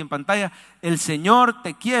 Ponémelo, Coqui, en pantalla. El Señor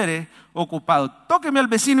te quiere ocupado. Tóqueme al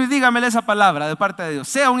vecino y dígamele esa palabra de parte de Dios.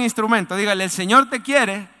 Sea un instrumento, dígale, el Señor te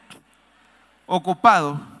quiere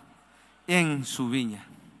ocupado en su viña.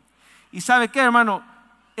 ¿Y sabe qué, hermano?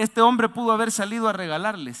 Este hombre pudo haber salido a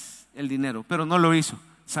regalarles el dinero, pero no lo hizo.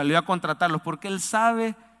 Salió a contratarlos porque Él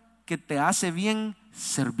sabe que te hace bien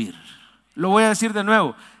servir. Lo voy a decir de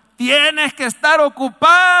nuevo. Tienes que estar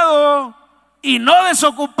ocupado y no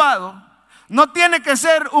desocupado. No tiene que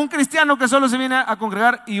ser un cristiano que solo se viene a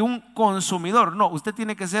congregar y un consumidor. No, usted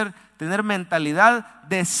tiene que tener mentalidad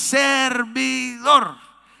de servidor.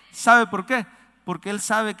 ¿Sabe por qué? Porque Él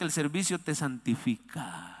sabe que el servicio te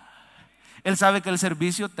santifica. Él sabe que el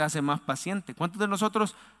servicio te hace más paciente. ¿Cuántos de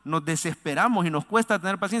nosotros nos desesperamos y nos cuesta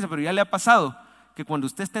tener paciencia? Pero ya le ha pasado que cuando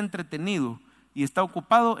usted está entretenido y está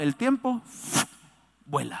ocupado, el tiempo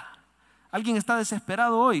vuela. Alguien está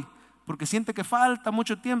desesperado hoy porque siente que falta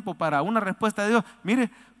mucho tiempo para una respuesta de Dios. Mire,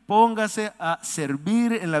 póngase a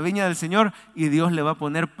servir en la viña del Señor y Dios le va a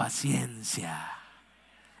poner paciencia.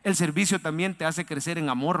 El servicio también te hace crecer en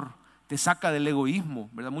amor. Te saca del egoísmo,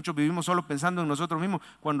 ¿verdad? Muchos vivimos solo pensando en nosotros mismos.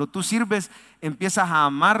 Cuando tú sirves, empiezas a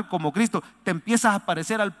amar como Cristo, te empiezas a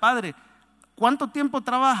parecer al Padre. ¿Cuánto tiempo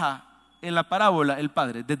trabaja en la parábola el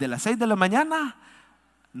Padre? ¿Desde las 6 de la mañana?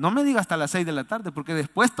 No me diga hasta las 6 de la tarde, porque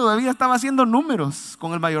después todavía estaba haciendo números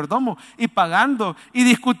con el mayordomo y pagando y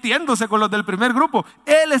discutiéndose con los del primer grupo.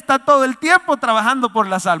 Él está todo el tiempo trabajando por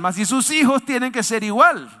las almas y sus hijos tienen que ser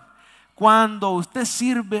igual. Cuando usted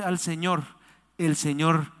sirve al Señor, el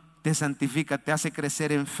Señor te santifica, te hace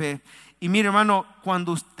crecer en fe. Y mire, hermano,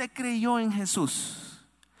 cuando usted creyó en Jesús,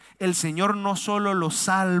 el Señor no solo lo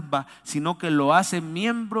salva, sino que lo hace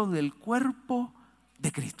miembro del cuerpo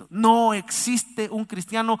de Cristo. No existe un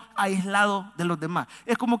cristiano aislado de los demás.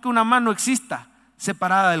 Es como que una mano exista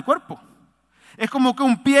separada del cuerpo. Es como que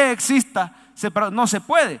un pie exista separado. No se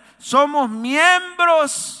puede. Somos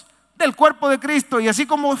miembros del cuerpo de Cristo y así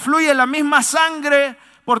como fluye la misma sangre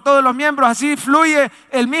por todos los miembros, así fluye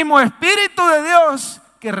el mismo Espíritu de Dios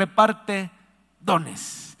que reparte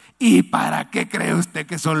dones. ¿Y para qué cree usted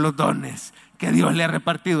que son los dones que Dios le ha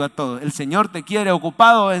repartido a todos? El Señor te quiere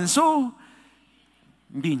ocupado en su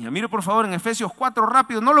viña. Mire por favor en Efesios 4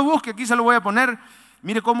 rápido, no lo busque, aquí se lo voy a poner.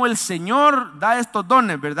 Mire cómo el Señor da estos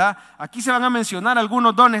dones, ¿verdad? Aquí se van a mencionar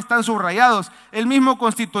algunos dones, están subrayados. Él mismo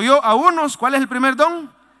constituyó a unos. ¿Cuál es el primer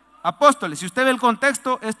don? Apóstoles. Si usted ve el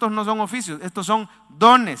contexto, estos no son oficios, estos son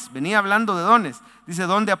dones. Venía hablando de dones. Dice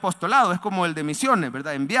don de apostolado, es como el de misiones,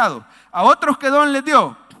 ¿verdad? Enviado. A otros, ¿qué don les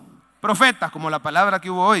dio? Profetas, como la palabra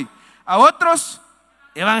que hubo hoy. A otros,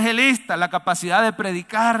 evangelistas, la capacidad de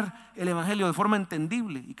predicar el evangelio de forma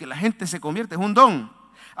entendible y que la gente se convierte, es un don.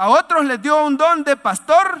 A otros les dio un don de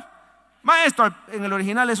pastor, maestro. En el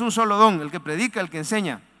original es un solo don, el que predica, el que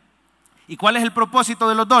enseña. ¿Y cuál es el propósito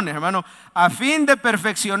de los dones, hermano? A fin de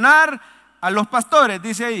perfeccionar a los pastores,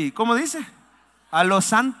 dice ahí. ¿Cómo dice? A los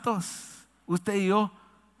santos. Usted y yo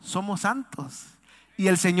somos santos. Y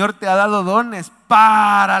el Señor te ha dado dones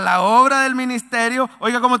para la obra del ministerio.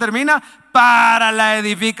 Oiga cómo termina. Para la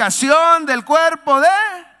edificación del cuerpo de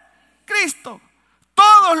Cristo.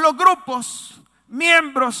 Todos los grupos,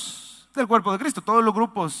 miembros del cuerpo de Cristo, todos los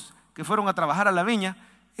grupos que fueron a trabajar a la viña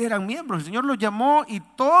eran miembros. El Señor los llamó y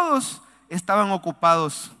todos estaban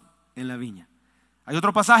ocupados en la viña. Hay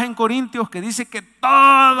otro pasaje en Corintios que dice que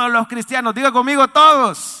todos los cristianos, diga conmigo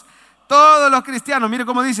todos los cristianos, mire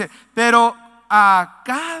cómo dice, pero a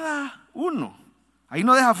cada uno, ahí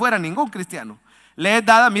no deja fuera ningún cristiano, le es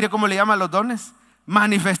dada, mire cómo le llaman los dones,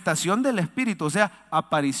 manifestación del Espíritu, o sea,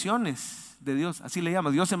 apariciones de Dios, así le llama.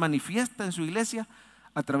 Dios se manifiesta en su iglesia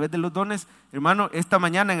a través de los dones. Hermano, esta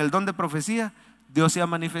mañana en el don de profecía, Dios se ha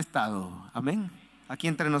manifestado, amén, aquí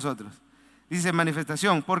entre nosotros. Dice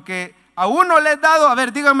manifestación, porque a uno le he dado, a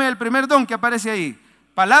ver, dígame el primer don que aparece ahí,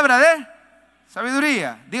 palabra de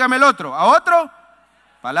sabiduría, dígame el otro, a otro,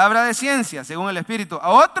 palabra de ciencia, según el Espíritu, a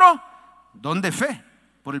otro, don de fe,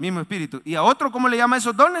 por el mismo Espíritu, y a otro, ¿cómo le llama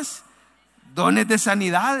esos dones? Dones de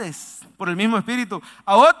sanidades, por el mismo Espíritu.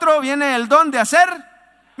 A otro viene el don de hacer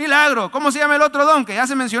milagro. ¿Cómo se llama el otro don que ya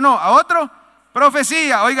se mencionó? A otro,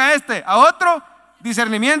 profecía, oiga este, a otro,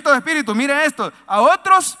 discernimiento de espíritu, mire esto, a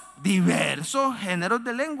otros, diversos géneros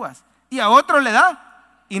de lenguas, y a otro le da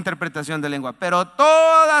interpretación de lengua. Pero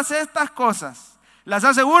todas estas cosas las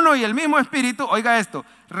hace uno y el mismo Espíritu, oiga esto,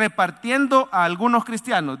 repartiendo a algunos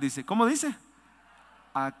cristianos, dice, ¿cómo dice?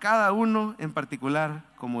 A cada uno en particular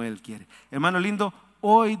como Él quiere. Hermano lindo,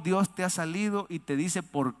 hoy Dios te ha salido y te dice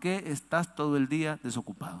por qué estás todo el día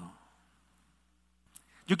desocupado.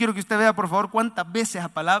 Yo quiero que usted vea por favor cuántas veces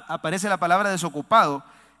aparece la palabra desocupado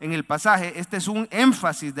en el pasaje. Este es un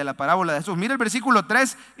énfasis de la parábola de Jesús. Mira el versículo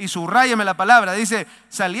 3 y subráyame la palabra. Dice,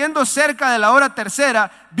 saliendo cerca de la hora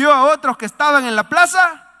tercera, vio a otros que estaban en la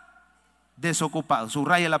plaza desocupados.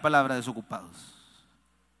 Subraya la palabra desocupados.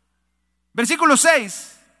 Versículo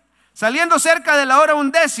 6, saliendo cerca de la hora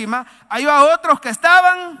 11, halló a otros que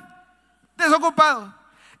estaban desocupados.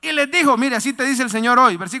 Y les dijo, mire, así te dice el Señor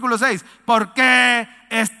hoy, versículo 6, ¿por qué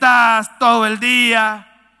estás todo el día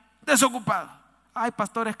desocupado? Ay,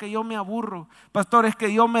 pastor, es que yo me aburro. Pastor, es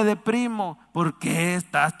que yo me deprimo. ¿Por qué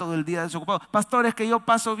estás todo el día desocupado? Pastor, es que yo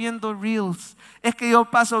paso viendo reels. Es que yo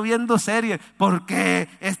paso viendo series. ¿Por qué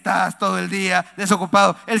estás todo el día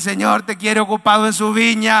desocupado? El Señor te quiere ocupado en su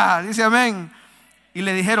viña. Dice amén. Y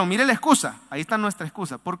le dijeron, mire la excusa. Ahí está nuestra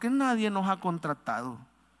excusa. ¿Por qué nadie nos ha contratado?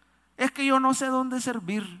 Es que yo no sé dónde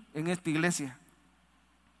servir en esta iglesia.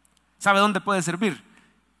 ¿Sabe dónde puede servir?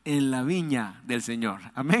 En la viña del Señor.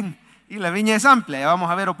 Amén. Y la viña es amplia, ya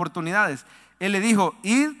vamos a ver oportunidades. Él le dijo,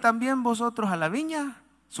 id también vosotros a la viña,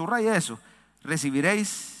 subraya eso,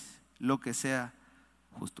 recibiréis lo que sea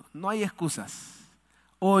justo. No hay excusas.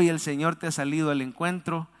 Hoy el Señor te ha salido al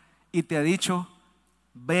encuentro y te ha dicho,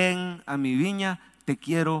 ven a mi viña, te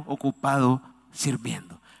quiero ocupado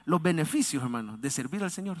sirviendo. Los beneficios, hermanos, de servir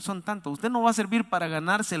al Señor son tantos. Usted no va a servir para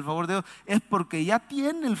ganarse el favor de Dios, es porque ya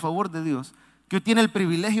tiene el favor de Dios, que hoy tiene el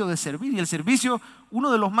privilegio de servir. Y el servicio, uno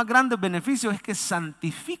de los más grandes beneficios es que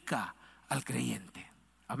santifica al creyente.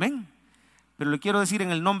 Amén. Pero le quiero decir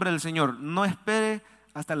en el nombre del Señor, no espere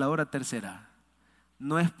hasta la hora tercera,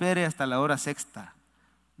 no espere hasta la hora sexta,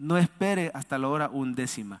 no espere hasta la hora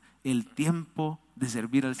 11. El tiempo de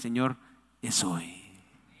servir al Señor es hoy.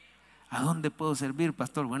 ¿A dónde puedo servir,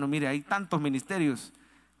 pastor? Bueno, mire, hay tantos ministerios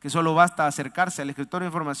que solo basta acercarse al escritorio de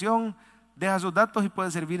información, deja sus datos y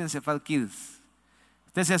puede servir en Cephal Kids.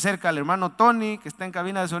 Usted se acerca al hermano Tony, que está en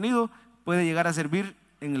cabina de sonido, puede llegar a servir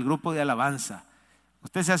en el grupo de alabanza.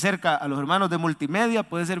 Usted se acerca a los hermanos de multimedia,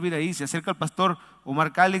 puede servir ahí. Se acerca al pastor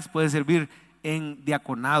Omar Calix, puede servir en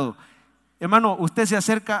diaconado. Hermano, usted se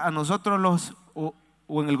acerca a nosotros o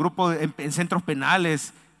en el grupo, en centros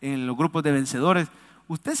penales, en los grupos de vencedores.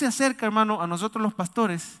 Usted se acerca, hermano, a nosotros los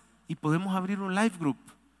pastores y podemos abrir un life group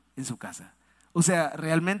en su casa. O sea,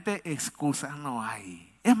 realmente excusas no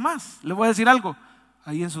hay. Es más, le voy a decir algo.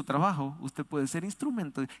 Ahí en su trabajo usted puede ser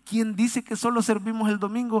instrumento. ¿Quién dice que solo servimos el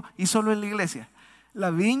domingo y solo en la iglesia? La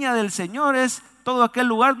viña del Señor es todo aquel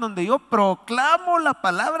lugar donde yo proclamo la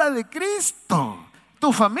palabra de Cristo.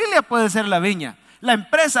 Tu familia puede ser la viña. La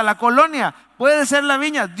empresa, la colonia puede ser la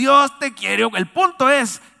viña. Dios te quiere. El punto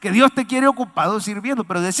es que Dios te quiere ocupado sirviendo.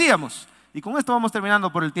 Pero decíamos, y con esto vamos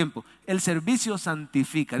terminando por el tiempo, el servicio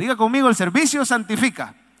santifica. Diga conmigo, el servicio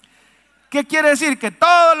santifica. ¿Qué quiere decir? Que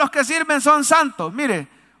todos los que sirven son santos. Mire,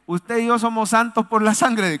 usted y yo somos santos por la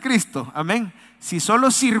sangre de Cristo. Amén. Si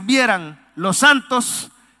solo sirvieran los santos,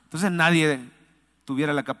 entonces nadie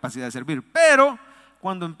tuviera la capacidad de servir. Pero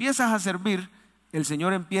cuando empiezas a servir, el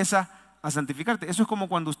Señor empieza a santificarte. Eso es como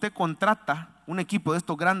cuando usted contrata un equipo de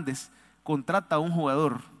estos grandes, contrata a un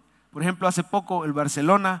jugador. Por ejemplo, hace poco el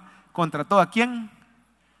Barcelona contrató ¿a quién?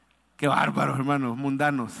 Qué bárbaros, hermanos,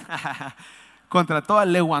 mundanos. Contrató a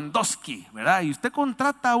Lewandowski, ¿verdad? Y usted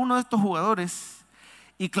contrata a uno de estos jugadores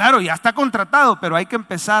y claro, ya está contratado, pero hay que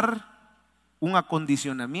empezar un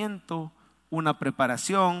acondicionamiento, una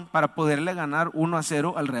preparación para poderle ganar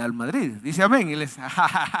 1-0 al Real Madrid. Dice amén. Y les,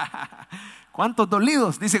 ¿cuántos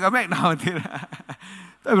dolidos? Dicen amén. No, mentira.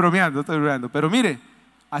 Estoy bromeando. Pero mire,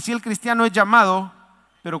 así el cristiano es llamado,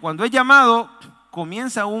 pero cuando es llamado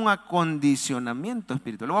comienza un acondicionamiento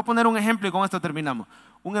espiritual. Le voy a poner un ejemplo y con esto terminamos.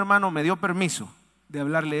 Un hermano me dio permiso de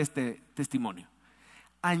hablarle este testimonio.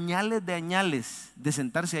 Añales de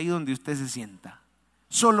sentarse ahí donde usted se sienta,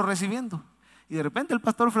 solo recibiendo. Y de repente el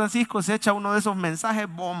pastor Francisco se echa uno de esos mensajes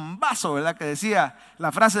bombazo, ¿verdad? Que decía,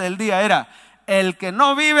 la frase del día era: el que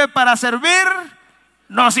no vive para servir,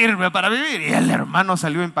 no sirve para vivir. Y el hermano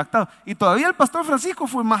salió impactado. Y todavía el pastor Francisco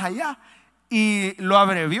fue más allá y lo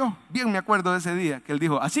abrevió. Bien me acuerdo de ese día que él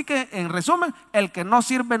dijo, así que en resumen, el que no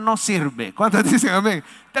sirve, no sirve. ¿Cuántos dicen amén?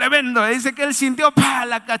 Tremendo. Dice que él sintió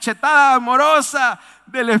la cachetada amorosa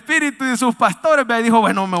del Espíritu y de sus pastores. Y dijo,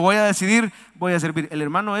 bueno, me voy a decidir, voy a servir. El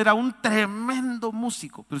hermano era un tremendo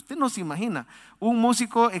músico, pero usted no se imagina, un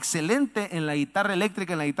músico excelente en la guitarra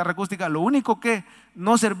eléctrica, en la guitarra acústica. Lo único que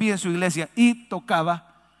no servía en su iglesia y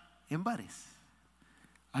tocaba en bares.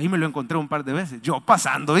 Ahí me lo encontré un par de veces. Yo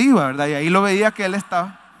pasando iba, ¿verdad? Y ahí lo veía que él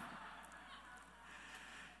estaba.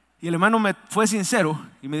 Y el hermano me fue sincero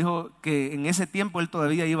y me dijo que en ese tiempo él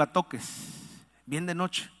todavía iba a toques, bien de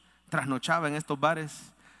noche, trasnochaba en estos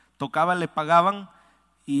bares, tocaba, le pagaban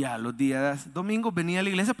y a los días domingos venía a la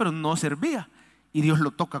iglesia, pero no servía. Y Dios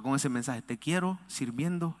lo toca con ese mensaje: te quiero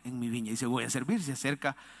sirviendo en mi viña. Y dice, voy a servir. Se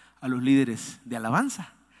acerca a los líderes de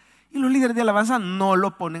alabanza. Y los líderes de alabanza no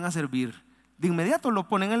lo ponen a servir de inmediato, lo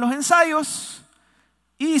ponen en los ensayos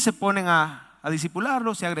y se ponen a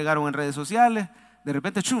discipularlo. Se agregaron en redes sociales. De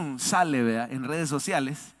repente, sale, ¿verdad?, en redes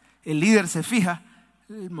sociales. El líder se fija,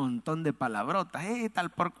 un montón de palabrotas,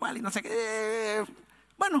 tal por cual y no sé qué.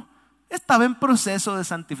 Bueno, estaba en proceso de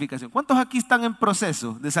santificación. ¿Cuántos aquí están en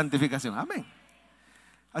proceso de santificación? Amén.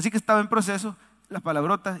 Así que estaba en proceso, las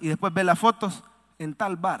palabrotas, y después ve las fotos en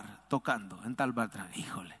tal bar tocando, en tal bar.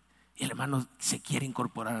 Híjole. Y el hermano se quiere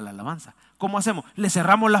incorporar a la alabanza. ¿Cómo hacemos? ¿Le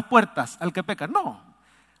cerramos las puertas al que peca? No.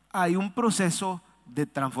 Hay un proceso de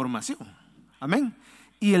transformación. Amén.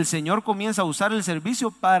 Y el Señor comienza a usar el servicio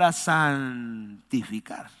para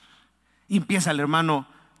santificar. Y empieza el hermano,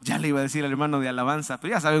 ya le iba a decir al hermano de alabanza,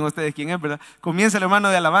 pero ya saben ustedes quién es, ¿verdad? Comienza el hermano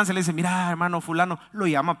de alabanza y le dice, mira, hermano fulano, lo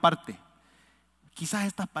llama aparte. Quizás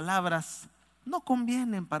estas palabras no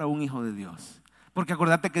convienen para un hijo de Dios. Porque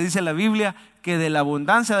acordate que dice la Biblia que de la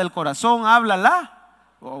abundancia del corazón habla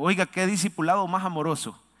oiga, qué discipulado más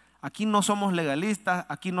amoroso. Aquí no somos legalistas,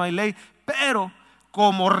 aquí no hay ley, pero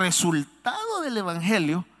como resultado del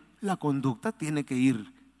evangelio, la conducta tiene que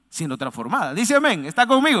ir siendo transformada. Dice amén, está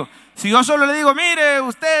conmigo. Si yo solo le digo, mire,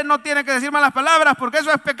 usted no tiene que decir malas palabras porque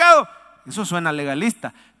eso es pecado, eso suena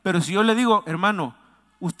legalista. Pero si yo le digo, hermano,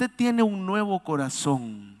 usted tiene un nuevo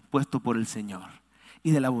corazón puesto por el Señor.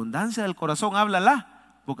 Y de la abundancia del corazón habla la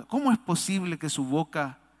boca. ¿Cómo es posible que su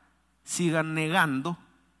boca siga negando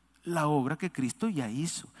la obra que Cristo ya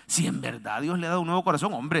hizo? Si en verdad Dios le ha dado un nuevo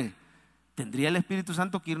corazón, hombre, tendría el Espíritu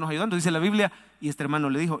Santo que irnos ayudando. Dice la Biblia, y este hermano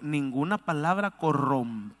le dijo, ninguna palabra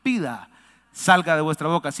corrompida salga de vuestra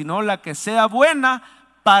boca, sino la que sea buena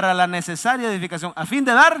para la necesaria edificación, a fin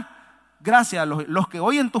de dar gracia a los que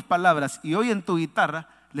oyen tus palabras y oyen tu guitarra.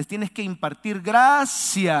 Les tienes que impartir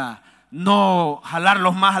gracia, no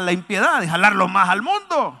jalarlos más a la impiedad y jalarlos más al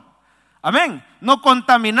mundo. Amén. No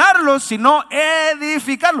contaminarlos, sino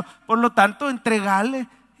edificarlos. Por lo tanto, entregarle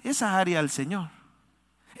esa área al Señor.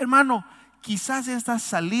 Hermano, quizás estas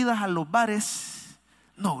salidas a los bares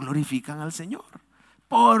no glorifican al Señor,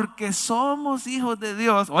 porque somos hijos de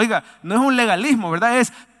Dios. Oiga, no es un legalismo, ¿verdad?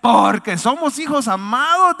 Es porque somos hijos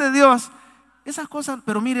amados de Dios. Esas cosas,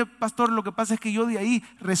 pero mire, pastor, lo que pasa es que yo de ahí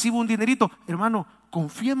recibo un dinerito. Hermano,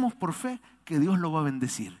 confiemos por fe que Dios lo va a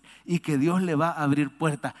bendecir y que Dios le va a abrir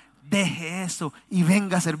puertas. Deje eso y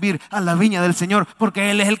venga a servir a la viña del Señor,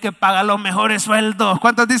 porque Él es el que paga los mejores sueldos.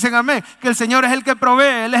 ¿Cuántos dicen amén? Que el Señor es el que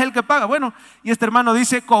provee, Él es el que paga. Bueno, y este hermano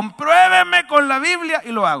dice, compruébeme con la Biblia,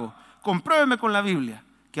 y lo hago. Compruébeme con la Biblia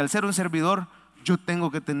que al ser un servidor yo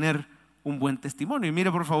tengo que tener un buen testimonio. Y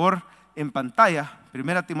mire por favor en pantalla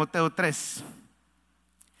 1 Timoteo 3.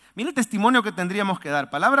 Mire el testimonio que tendríamos que dar.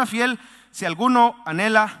 Palabra fiel si alguno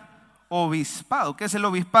anhela obispado. ¿Qué es el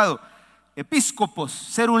obispado? Episcopos,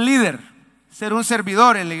 ser un líder, ser un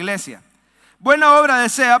servidor en la iglesia. Buena obra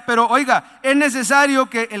desea, pero oiga, es necesario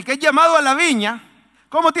que el que es llamado a la viña,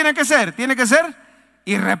 ¿cómo tiene que ser? Tiene que ser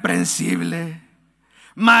irreprensible,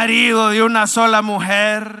 marido de una sola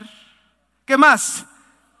mujer. ¿Qué más?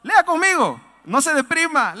 Lea conmigo, no se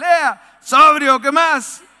deprima, lea. Sobrio, ¿qué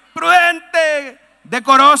más? Prudente,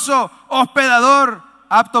 decoroso, hospedador,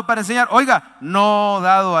 apto para enseñar. Oiga, no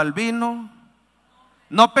dado al vino,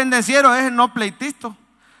 no pendenciero, es no pleitisto,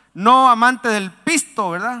 no amante del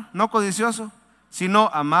pisto, ¿verdad? No codicioso, sino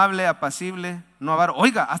amable, apacible, no avaro.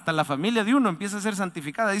 Oiga, hasta la familia de uno empieza a ser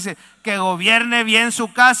santificada. Dice, que gobierne bien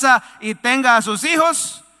su casa y tenga a sus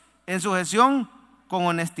hijos en sujeción con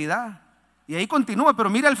honestidad. Y ahí continúa, pero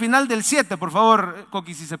mira al final del 7, por favor,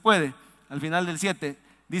 Coqui, si se puede. Al final del 7,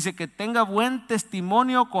 dice que tenga buen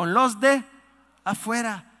testimonio con los de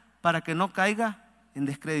afuera, para que no caiga en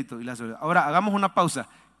descrédito. Ahora, hagamos una pausa.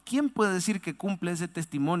 ¿Quién puede decir que cumple ese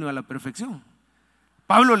testimonio a la perfección?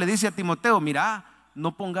 Pablo le dice a Timoteo, mira,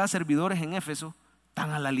 no pongas servidores en Éfeso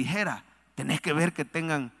tan a la ligera. Tenés que ver que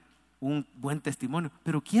tengan un buen testimonio.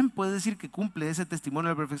 Pero ¿quién puede decir que cumple ese testimonio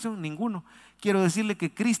a la perfección? Ninguno. Quiero decirle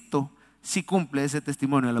que Cristo sí cumple ese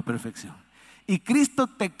testimonio a la perfección. Y Cristo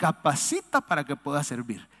te capacita para que puedas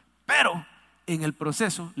servir. Pero en el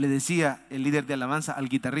proceso, le decía el líder de alabanza al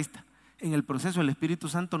guitarrista, en el proceso el Espíritu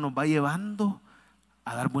Santo nos va llevando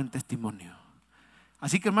a dar buen testimonio.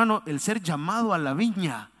 Así que, hermano, el ser llamado a la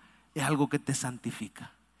viña es algo que te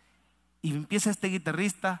santifica. Y empieza este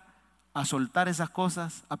guitarrista a soltar esas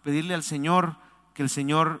cosas, a pedirle al Señor que el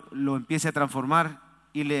Señor lo empiece a transformar.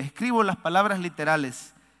 Y le escribo las palabras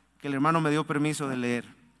literales que el hermano me dio permiso de leer.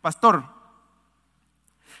 Pastor,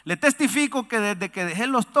 le testifico que desde que dejé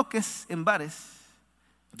los toques en bares,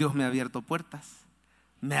 Dios me ha abierto puertas,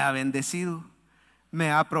 me ha bendecido,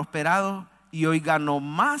 me ha prosperado y hoy gano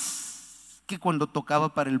más que cuando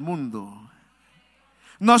tocaba para el mundo.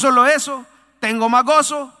 No solo eso, tengo más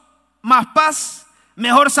gozo, más paz,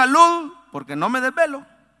 mejor salud, porque no me desvelo.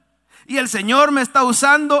 Y el Señor me está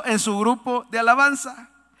usando en su grupo de alabanza.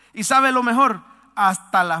 Y sabe lo mejor,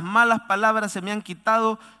 hasta las malas palabras se me han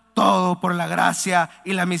quitado, todo por la gracia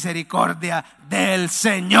y la misericordia del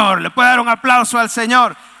Señor. Le puede dar un aplauso al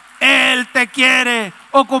Señor. Él te quiere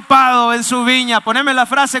ocupado en su viña. Poneme la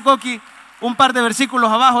frase, Coqui, un par de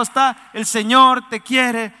versículos abajo está, el Señor te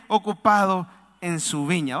quiere ocupado en su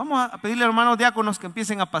viña. Vamos a pedirle a los hermanos diáconos que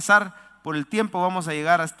empiecen a pasar por el tiempo. Vamos a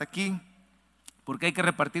llegar hasta aquí porque hay que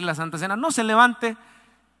repartir la Santa Cena. No se levante,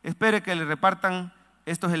 espere que le repartan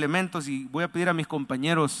estos elementos y voy a pedir a mis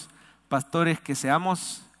compañeros pastores que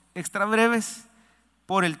seamos extra breves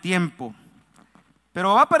por el tiempo.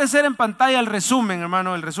 Pero va a aparecer en pantalla el resumen,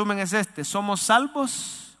 hermano. El resumen es este: somos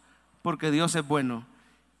salvos porque Dios es bueno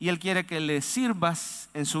y Él quiere que le sirvas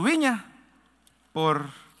en su viña por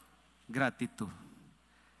gratitud.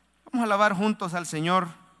 Vamos a alabar juntos al Señor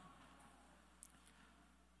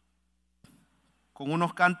con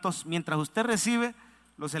unos cantos mientras usted recibe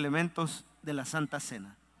los elementos de la Santa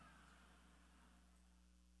Cena.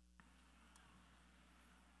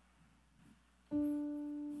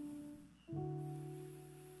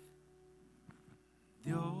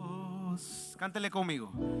 Dios, cántele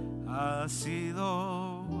conmigo. Ha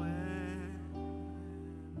sido bueno,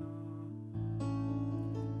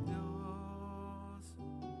 Dios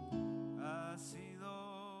ha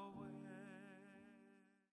sido bueno.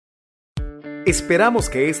 Esperamos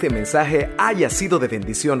que este mensaje haya sido de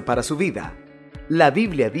bendición para su vida. La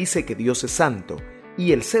Biblia dice que Dios es santo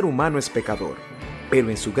y el ser humano es pecador, pero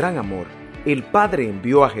en su gran amor, el Padre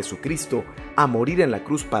envió a Jesucristo a morir en la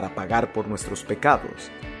cruz para pagar por nuestros pecados.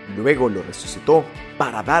 Luego lo resucitó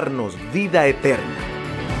para darnos vida eterna.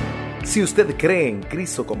 Si usted cree en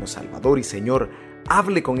Cristo como Salvador y Señor,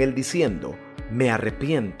 hable con Él diciendo: me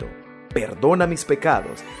arrepiento, perdona mis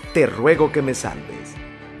pecados, te ruego que me salves.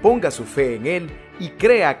 Ponga su fe en Él y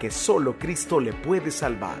crea que solo Cristo le puede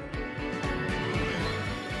salvar.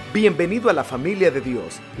 Bienvenido a la familia de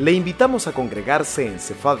Dios. Le invitamos a congregarse en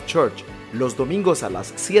Cephal Church los domingos a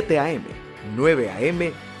las 7 a.m., 9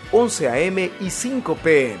 a.m., 11 a.m. y 5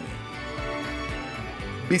 p.m.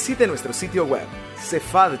 Visite nuestro sitio web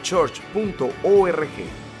cephadchurch.org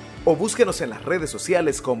o búsquenos en las redes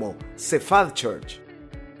sociales como Cephal Church.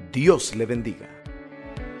 Dios le bendiga.